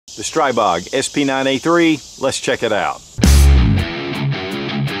The Stribog SP9A3, let's check it out.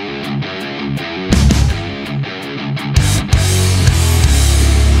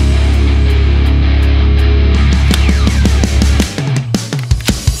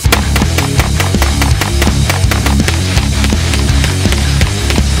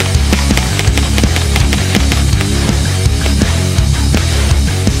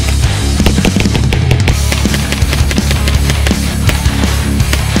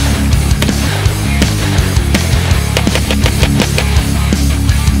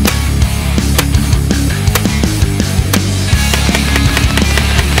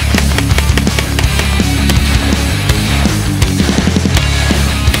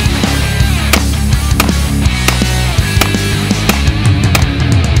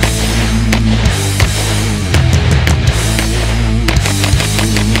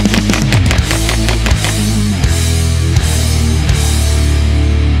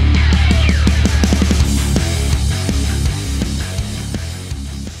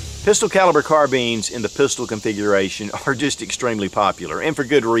 Pistol caliber carbines in the pistol configuration are just extremely popular, and for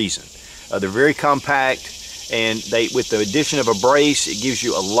good reason. They're very compact, and with the addition of a brace, it gives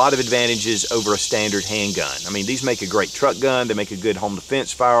you a lot of advantages over a standard handgun. I mean, these make a great truck gun, they make a good home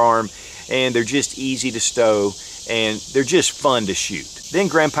defense firearm, and they're just easy to stow, and they're just fun to shoot. Then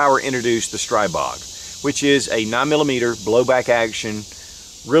Grand Power introduced the Stribog, which is a 9mm blowback action,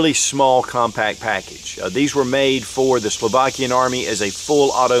 really small compact package. These were made for the Slovakian army as a full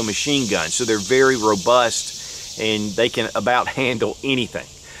auto machine gun, so they're very robust and they can about handle anything.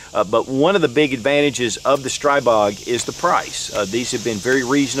 But one of the big advantages of the Stribog is the price. These have been very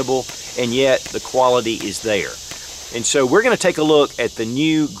reasonable, and yet the quality is there. And so we're going to take a look at the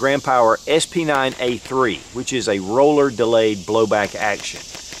new Grand Power SP9A3, which is a roller delayed blowback action,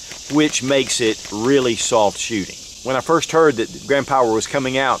 which makes it really soft shooting. When I first heard that Grand Power was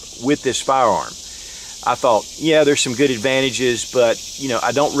coming out with this firearm, I thought, yeah, there's some good advantages, but you know,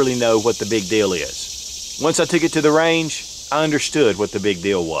 I don't really know what the big deal is. Once I took it to the range, I understood what the big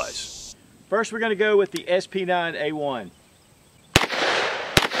deal was. First, we're going to go with the SP9A1.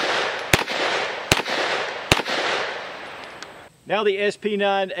 Now the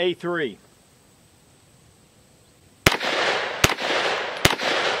SP9A3.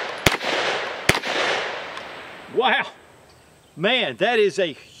 Wow, man, that is a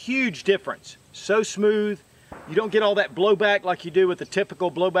huge difference. So smooth. You don't get all that blowback like you do with the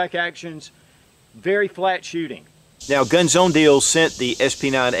typical blowback actions. Very flat shooting. Now, Guns On Deals sent the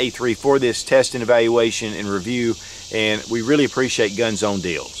SP9A3 for this test and evaluation and review, and we really appreciate Guns On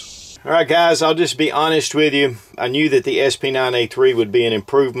Deals. All right, guys, I'll just be honest with you. I knew that the SP9A3 would be an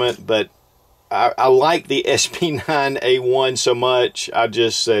improvement, but I like the SP9A1 so much, I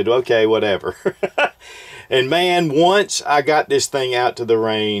just said, okay, whatever. And man, once I got this thing out to the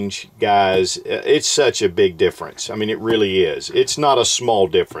range, guys, it's such a big difference. I mean, it really is. It's not a small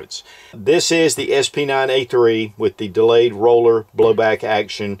difference. This is the SP9A3 with the delayed roller blowback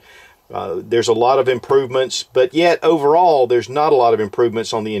action. There's a lot of improvements, but yet overall, there's not a lot of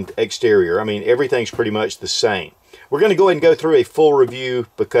improvements on the exterior. I mean, everything's pretty much the same. We're going to go ahead and go through a full review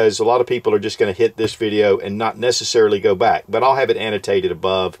because a lot of people are just going to hit this video and not necessarily go back. But I'll have it annotated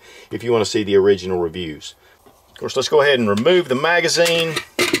above if you want to see the original reviews. Of course, let's go ahead and remove the magazine.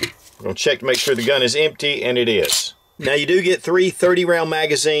 We're going to check to make sure the gun is empty, and it is. Now, you do get 3 30-round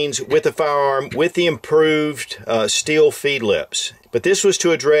magazines with the firearm with the improved steel feed lips. But this was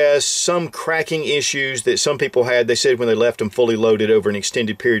to address some cracking issues that some people had. They said when they left them fully loaded over an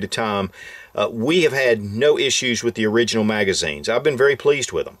extended period of time. We have had no issues with the original magazines. I've been very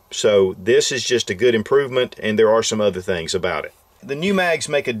pleased with them. So this is just a good improvement, and there are some other things about it. The new mags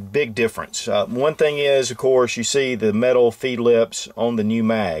make a big difference. One thing is, of course, you see the metal feed lips on the new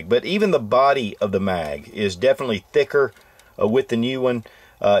mag, but even the body of the mag is definitely thicker with the new one.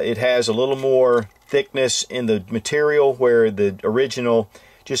 It has a little more thickness in the material where the original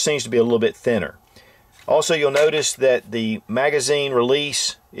just seems to be a little bit thinner. Also, you'll notice that the magazine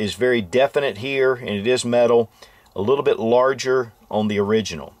release is very definite here, and it is metal, a little bit larger on the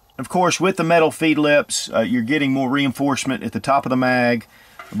original. Of course, with the metal feed lips, you're getting more reinforcement at the top of the mag.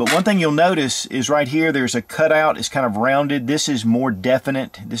 But one thing you'll notice is right here, there's a cutout. It's kind of rounded. This is more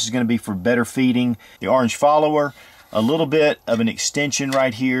definite. This is going to be for better feeding. The orange follower, a little bit of an extension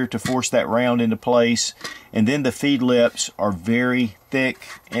right here to force that round into place. And then the feed lips are very thick.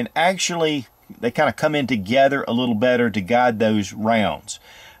 And actually, they kind of come in together a little better to guide those rounds.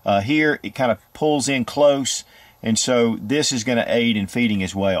 Here, it kind of pulls in close. And so this is going to aid in feeding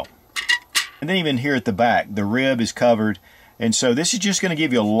as well. And then even here at the back, the rib is covered. And so this is just going to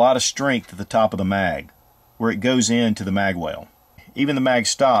give you a lot of strength at the top of the mag, where it goes into the mag well. even the mag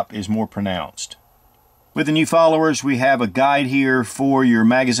stop is more pronounced. With the new followers, we have a guide here for your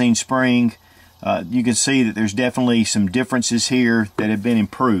magazine spring. You can see that there's definitely some differences here that have been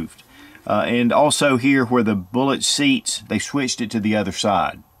improved. And also here where the bullet seats, they switched it to the other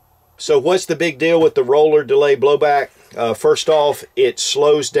side. So what's the big deal with the roller delayed blowback? First off, it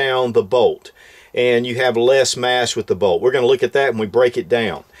slows down the bolt and you have less mass with the bolt. We're going to look at that when we break it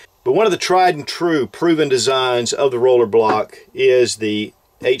down. But one of the tried and true proven designs of the roller block is the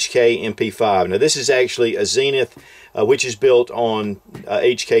HK MP5. Now this is actually a Zenith which is built on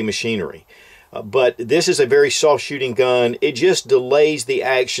HK machinery. But this is a very soft shooting gun. It just delays the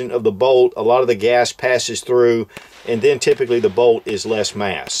action of the bolt. A lot of the gas passes through, and then typically the bolt is less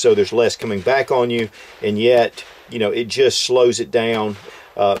mass. So there's less coming back on you, and yet, you know, it just slows it down.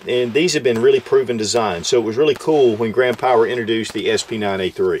 And these have been really proven designs. So it was really cool when Grand Power introduced the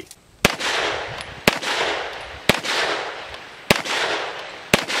SP9A3.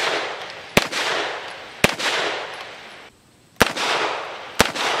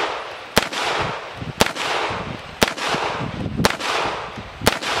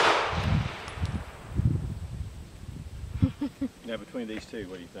 Now between these two,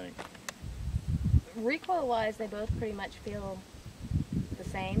 what do you think? Recoil-wise, they both pretty much feel the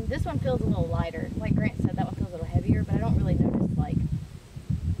same. This one feels a little lighter. Like Grant said, that one feels a little heavier, but I don't really notice, like,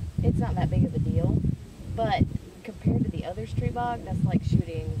 it's not that big of a deal. But compared to the other Stribog, that's like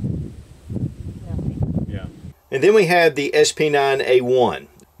shooting nothing. Yeah. And then we have the SP9A1.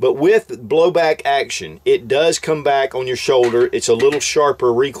 But with blowback action, it does come back on your shoulder. It's a little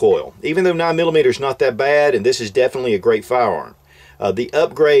sharper recoil. Even though 9mm is not that bad, and this is definitely a great firearm. The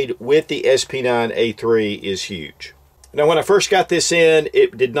upgrade with the SP9A3 is huge. Now when I first got this in,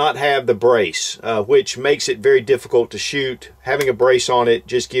 it did not have the brace, which makes it very difficult to shoot. Having a brace on it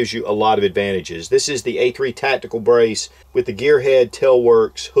just gives you a lot of advantages. This is the A3 tactical brace with the Gearhead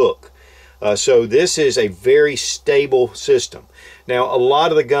Tailworks hook. So this is a very stable system. Now, a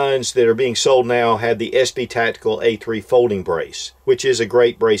lot of the guns that are being sold now have the SB Tactical A3 folding brace, which is a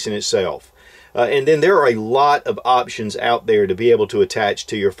great brace in itself. And then there are a lot of options out there to be able to attach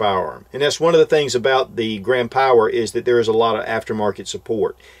to your firearm. And that's one of the things about the Grand Power is that there is a lot of aftermarket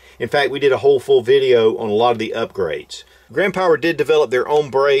support. In fact, we did a whole full video on a lot of the upgrades. Grand Power did develop their own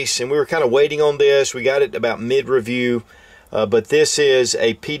brace, and we were kind of waiting on this. We got it about mid-review. But this is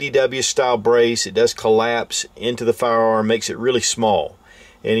a PDW style brace. It does collapse into the firearm, makes it really small.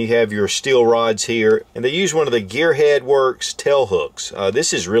 And you have your steel rods here. And they use one of the Gearhead Works tail hooks.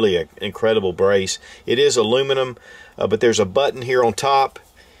 This is really an incredible brace. It is aluminum, but there's a button here on top.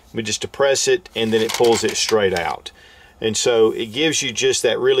 We just depress it and then it pulls it straight out. And so it gives you just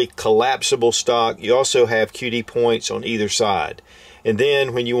that really collapsible stock. You also have QD points on either side. And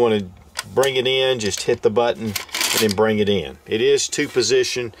then when you want to bring it in, just hit the button and then bring it in. It is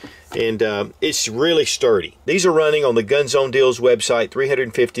 2-position and it's really sturdy. These are running on the Gun Zone Deals website,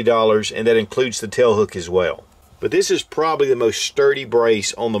 $350, and that includes the tail hook as well. But this is probably the most sturdy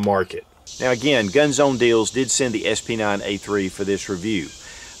brace on the market. Now again, Gun Zone Deals did send the SP9A3 for this review.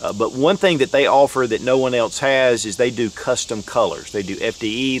 But one thing that they offer that no one else has is they do custom colors. They do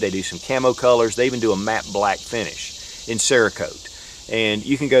FDE, they do some camo colors, they even do a matte black finish in Cerakote. And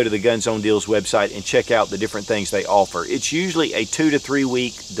you can go to the Gun Zone Deals website and check out the different things they offer. It's usually a 2 to 3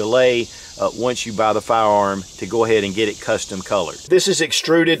 week delay once you buy the firearm to go ahead and get it custom colored. This is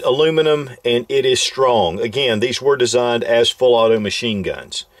extruded aluminum and it is strong. Again, these were designed as full auto machine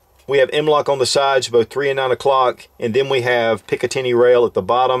guns. We have M-LOK on the sides, both 3 and 9 o'clock, and then we have Picatinny rail at the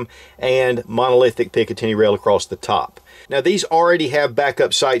bottom and monolithic Picatinny rail across the top. Now these already have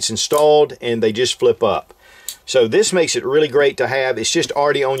backup sights installed and they just flip up. So this makes it really great to have. It's just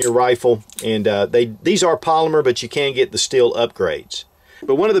already on your rifle, and these are polymer, but you can get the steel upgrades.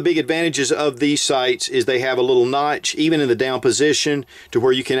 But one of the big advantages of these sights is they have a little notch, even in the down position, to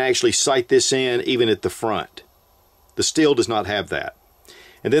where you can actually sight this in even at the front. The steel does not have that.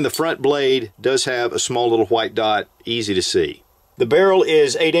 And then the front blade does have a small little white dot, easy to see. The barrel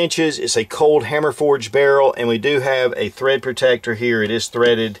is 8 inches. It's a cold hammer forged barrel, and we do have a thread protector here. It is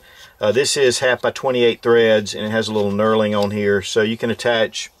threaded. This is 1/2 by 28 threads, and it has a little knurling on here, so you can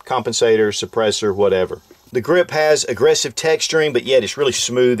attach compensator, suppressor, whatever. The grip has aggressive texturing, but yet it's really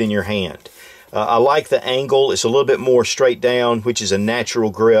smooth in your hand. I like the angle. It's a little bit more straight down, which is a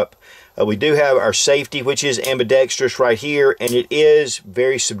natural grip. We do have our safety, which is ambidextrous right here, and it is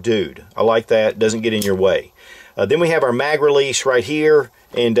very subdued. I like that. It doesn't get in your way. Then we have our mag release right here,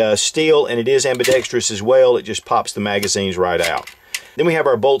 and steel, and it is ambidextrous as well. It just pops the magazines right out. Then we have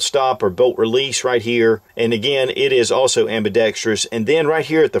our bolt stop or bolt release right here. And again, it is also ambidextrous. And then right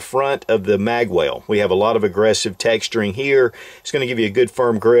here at the front of the mag well, we have a lot of aggressive texturing here. It's going to give you a good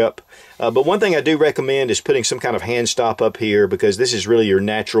firm grip. But one thing I do recommend is putting some kind of hand stop up here, because this is really your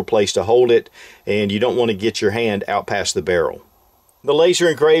natural place to hold it, and you don't want to get your hand out past the barrel. The laser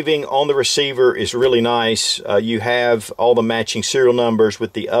engraving on the receiver is really nice. You have all the matching serial numbers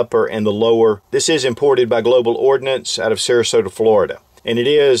with the upper and the lower. This is imported by Global Ordnance out of Sarasota, Florida, and it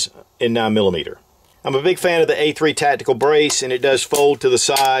is in 9mm. I'm a big fan of the A3 tactical brace, and it does fold to the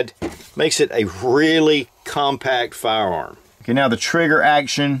side. Makes it a really compact firearm. Okay, now the trigger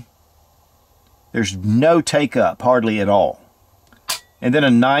action. There's no take up, hardly at all. And then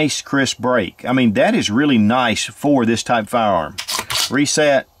a nice crisp break. I mean, that is really nice for this type firearm.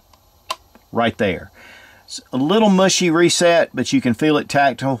 Reset right there. It's a little mushy reset, but you can feel it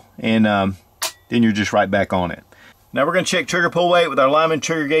tactile, and then you're just right back on it. Now we're going to check trigger pull weight with our Lyman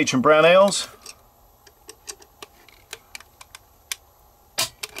trigger gauge from Brownells.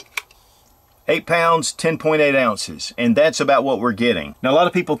 8 pounds, 10.8 ounces, and that's about what we're getting. Now, a lot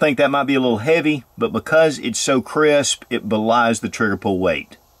of people think that might be a little heavy, but because it's so crisp, it belies the trigger pull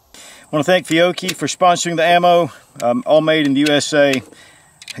weight. I want to thank Fiocchi for sponsoring the ammo, all made in the USA.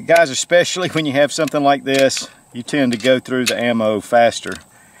 Guys, especially when you have something like this, you tend to go through the ammo faster,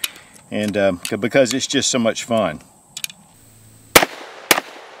 and because it's just so much fun.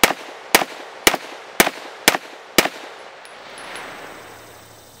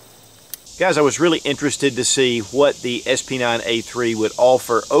 Guys, I was really interested to see what the SP9A3 would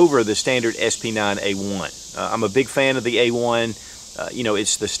offer over the standard SP9A1. I'm a big fan of the A1. You know,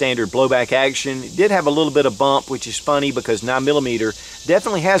 it's the standard blowback action. It did have a little bit of bump, which is funny because 9mm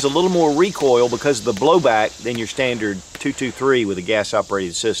definitely has a little more recoil because of the blowback than your standard 223 with a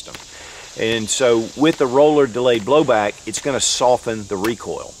gas-operated system. And so with the roller delayed blowback, it's going to soften the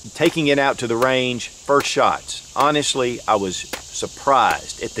recoil. Taking it out to the range, first shots, honestly, I was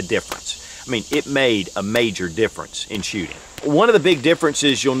surprised at the difference. I mean, it made a major difference in shooting. One of the big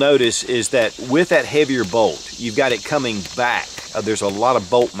differences you'll notice is that with that heavier bolt, you've got it coming back. There's a lot of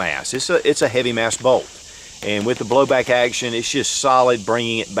bolt mass. It's a heavy mass bolt. And with the blowback action, it's just solid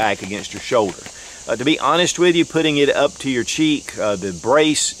bringing it back against your shoulder. To be honest with you, putting it up to your cheek, the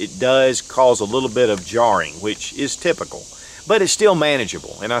brace, it does cause a little bit of jarring, which is typical. But it's still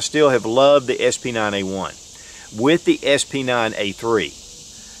manageable, and I still have loved the SP9A1. With the SP9A3,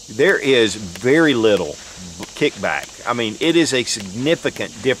 there is very little kickback. I mean, it is a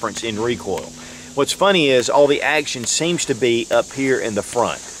significant difference in recoil. What's funny is all the action seems to be up here in the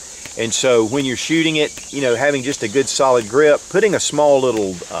front. And so when you're shooting it, you know, having just a good solid grip, putting a small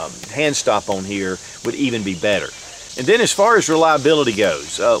little hand stop on here would even be better. And then as far as reliability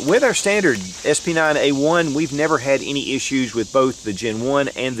goes, with our standard SP9A1, we've never had any issues with both the Gen 1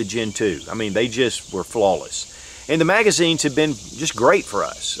 and the Gen 2. I mean, they just were flawless. And the magazines have been just great for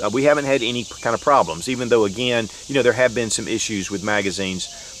us. We haven't had any kind of problems, even though, again, you know, there have been some issues with magazines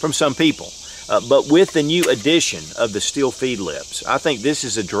from some people. But with the new addition of the steel feed lips, I think this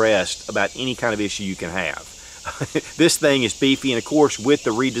has addressed about any kind of issue you can have. This thing is beefy, and of course, with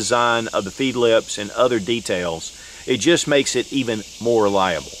the redesign of the feed lips and other details, it just makes it even more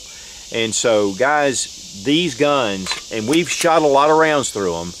reliable. And so, guys, these guns, and we've shot a lot of rounds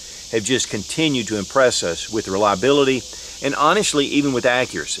through them, have just continued to impress us with reliability and honestly even with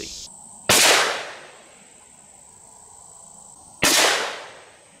accuracy.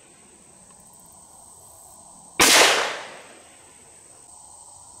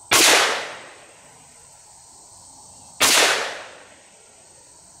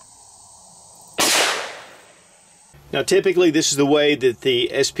 Now typically this is the way that the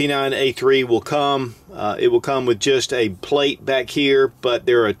SP9A3 will come. It will come with just a plate back here, but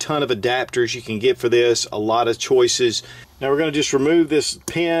there are a ton of adapters you can get for this, a lot of choices. Now we're going to just remove this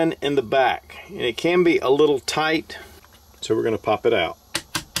pin in the back, and it can be a little tight, so we're going to pop it out.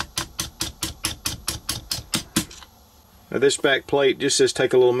 Now this back plate just says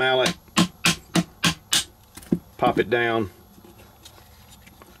take a little mallet, pop it down,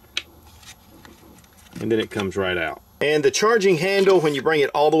 and then it comes right out. And the charging handle, when you bring it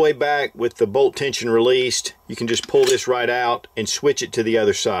all the way back with the bolt tension released, you can just pull this right out and switch it to the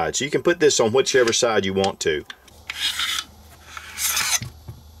other side. So you can put this on whichever side you want to.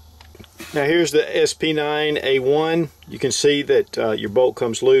 Now here's the SP9A1. You can see that your bolt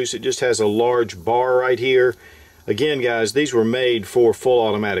comes loose. It just has a large bar right here. Again, guys, these were made for full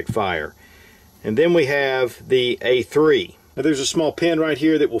automatic fire. And then we have the A3. Now there's a small pin right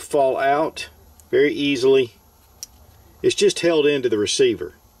here that will fall out very easily. It's just held into the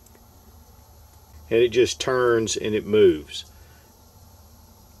receiver, and it just turns and it moves.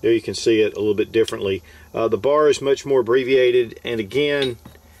 There you can see it a little bit differently. The bar is much more abbreviated, and again,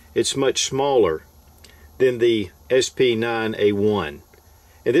 it's much smaller than the SP9A1.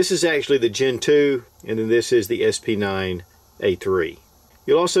 And this is actually the Gen 2, and then this is the SP9A3.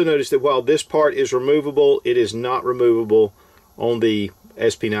 You'll also notice that while this part is removable, it is not removable on the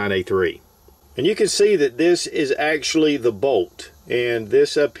SP9A3. And you can see that this is actually the bolt, and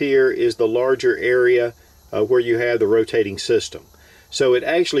this up here is the larger area where you have the rotating system. So it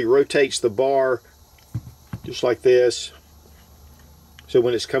actually rotates the bar just like this. So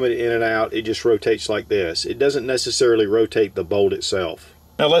when it's coming in and out, it just rotates like this. It doesn't necessarily rotate the bolt itself.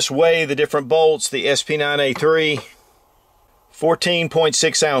 Now let's weigh the different bolts. The SP9A3,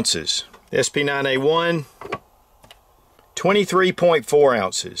 14.6 ounces. The SP9A1, 23.4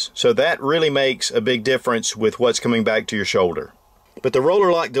 ounces. So that really makes a big difference with what's coming back to your shoulder. But the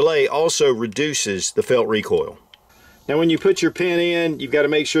roller lock delay also reduces the felt recoil. Now when you put your pin in, you've got to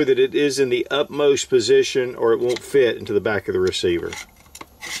make sure that it is in the upmost position or it won't fit into the back of the receiver.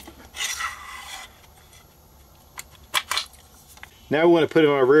 Now we want to put it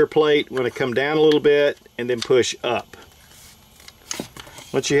on our rear plate. We want to come down a little bit and then push up.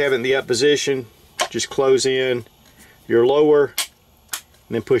 Once you have it in the up position, just close in your lower and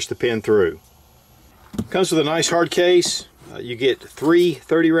then push the pin through. Comes with a nice hard case. You get 3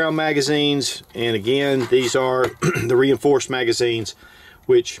 30-round magazines, and again, these are the reinforced magazines,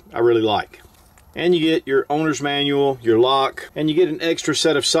 which I really like. And you get your owner's manual, your lock, and you get an extra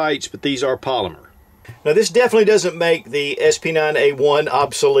set of sights, but these are polymer. Now this definitely doesn't make the SP9A1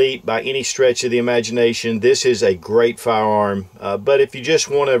 obsolete by any stretch of the imagination. This is a great firearm, but if you just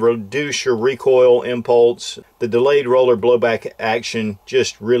want to reduce your recoil impulse, the delayed roller blowback action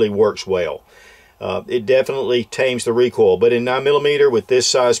just really works well. It definitely tames the recoil, but in 9mm with this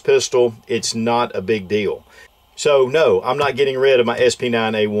size pistol, it's not a big deal. So no, I'm not getting rid of my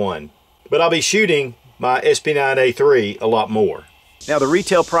SP9A1, but I'll be shooting my SP9A3 a lot more. Now the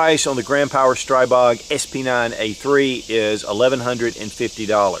retail price on the Power Stribog SP9A3 is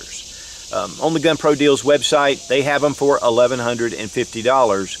 $1,150. On the Gun Pro Deals website, they have them for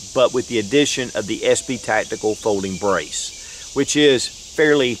 $1,150, but with the addition of the SP Tactical Folding Brace, which is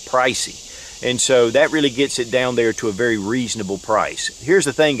fairly pricey. And so that really gets it down there to a very reasonable price. Here's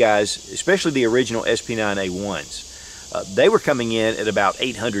the thing, guys, especially the original SP9A1s, they were coming in at about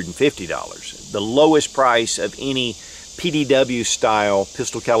 $850, the lowest price of any PDW style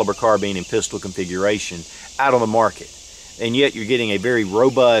pistol caliber carbine and pistol configuration out on the market. And yet you're getting a very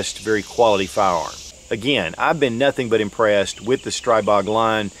robust, very quality firearm. Again, I've been nothing but impressed with the Stribog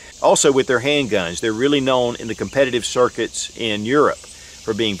line, also with their handguns. They're really known in the competitive circuits in Europe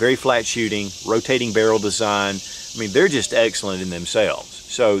for being very flat shooting, rotating barrel design. I mean, they're just excellent in themselves.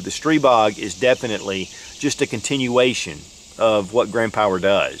 So the Stribog is definitely just a continuation of what Power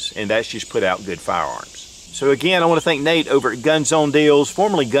does, and that's just put out good firearms. So again, I want to thank Nate over at Gun Zone Deals,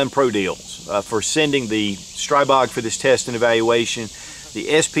 formerly Gun Pro Deals, for sending the Stribog for this test and evaluation. The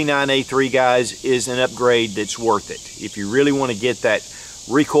SP9A3, guys, is an upgrade that's worth it. If you really want to get that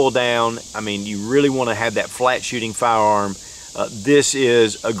recoil down, I mean, you really want to have that flat shooting firearm, this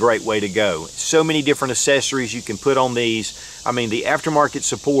is a great way to go. So many different accessories you can put on these. I mean, the aftermarket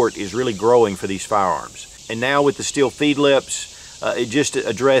support is really growing for these firearms. And now with the steel feed lips, it just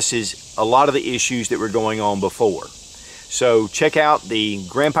addresses a lot of the issues that were going on before. So check out the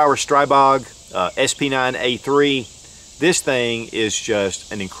Power Stribog SP9A3. This thing is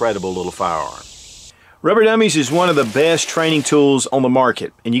just an incredible little firearm. Rubber Dummies is one of the best training tools on the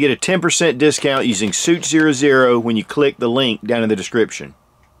market, and you get a 10% discount using Suit00 when you click the link down in the description.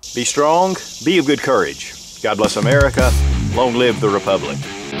 Be strong, be of good courage. God bless America, long live the Republic.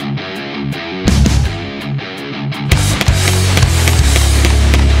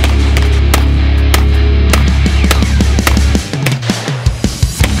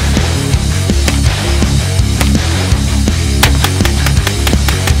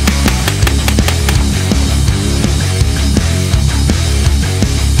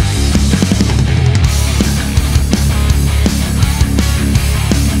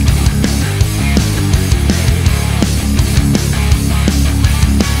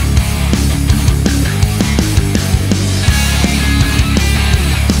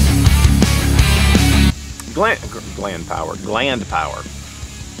 Gland power.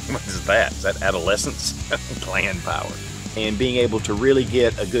 What is that? Is that adolescence? Gland power. And being able to really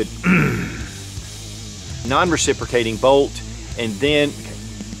get a good non-reciprocating bolt, and then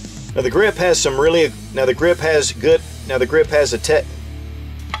now the grip has some really, now the grip has a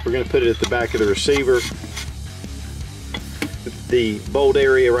we're going to put it at the back of the receiver, the bolt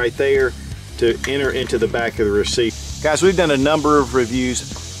area right there to enter into the back of the receiver. Guys, we've done a number of reviews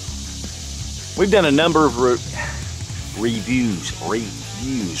We've done a number of reviews,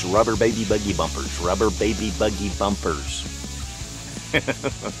 rubber baby buggy bumpers, rubber baby buggy bumpers.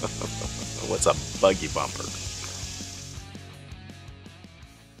 What's a buggy bumper?